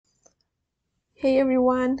Hey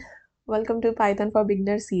everyone, welcome to Python for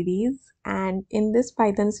Beginners series. And in this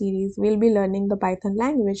Python series, we'll be learning the Python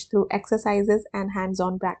language through exercises and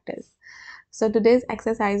hands-on practice. So today's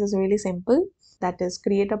exercise is really simple. That is,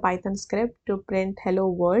 create a Python script to print hello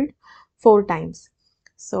world 4 times.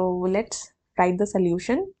 So let's write the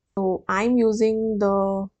solution. So I'm using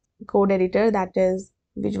the code editor, that is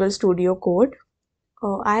Visual Studio Code.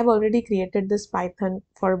 I have already created this Python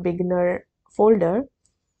for Beginner folder.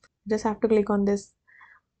 Just have to click on this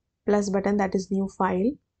plus button, that is new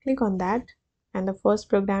file. Click on that, and the first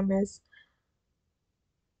program is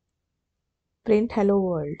print hello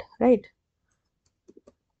world, right?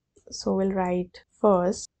 So we'll write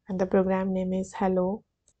first, and the program name is hello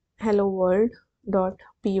world dot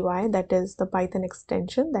py, that is the Python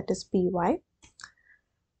extension, that is py.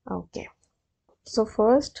 Okay, so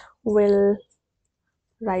first we'll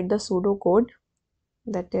write the pseudo code,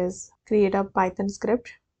 that is create a Python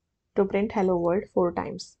script to print hello world 4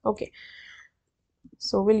 times. Okay,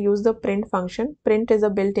 so we'll use the print function. Print is a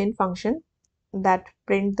built-in function that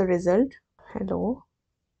print the result hello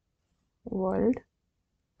world.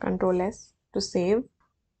 Control S to save.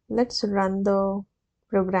 Let's run the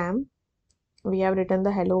program. We have written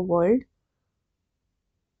the hello world.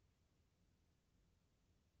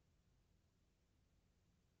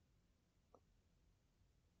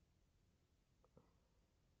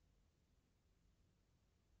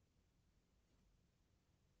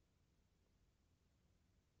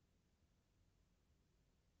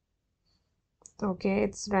 Okay,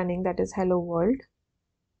 it's running, that is hello world.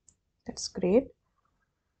 That's great.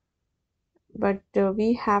 But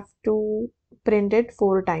we have to print it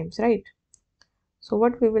 4 times, right? So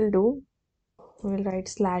what we will do, we'll write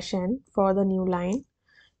 /n for the new line,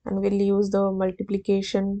 and we'll use the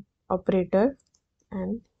multiplication operator,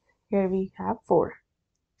 and here we have 4.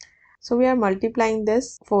 So we are multiplying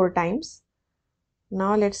this 4 times.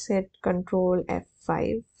 Now let's hit Control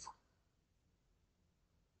F5.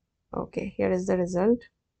 Okay, here is the result.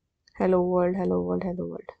 Hello world, hello world, hello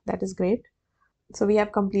world. That is great. So we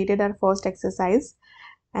have completed our first exercise,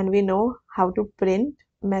 and we know how to print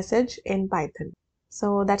message in Python.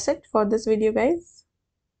 So that's it for this video, guys.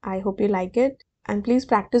 I hope you like it, and please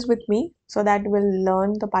practice with me so that we'll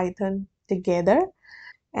learn the Python together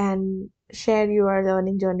and share your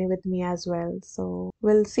learning journey with me as well. So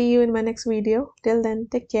we'll see you in my next video. Till then,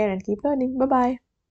 take care and keep learning. Bye bye.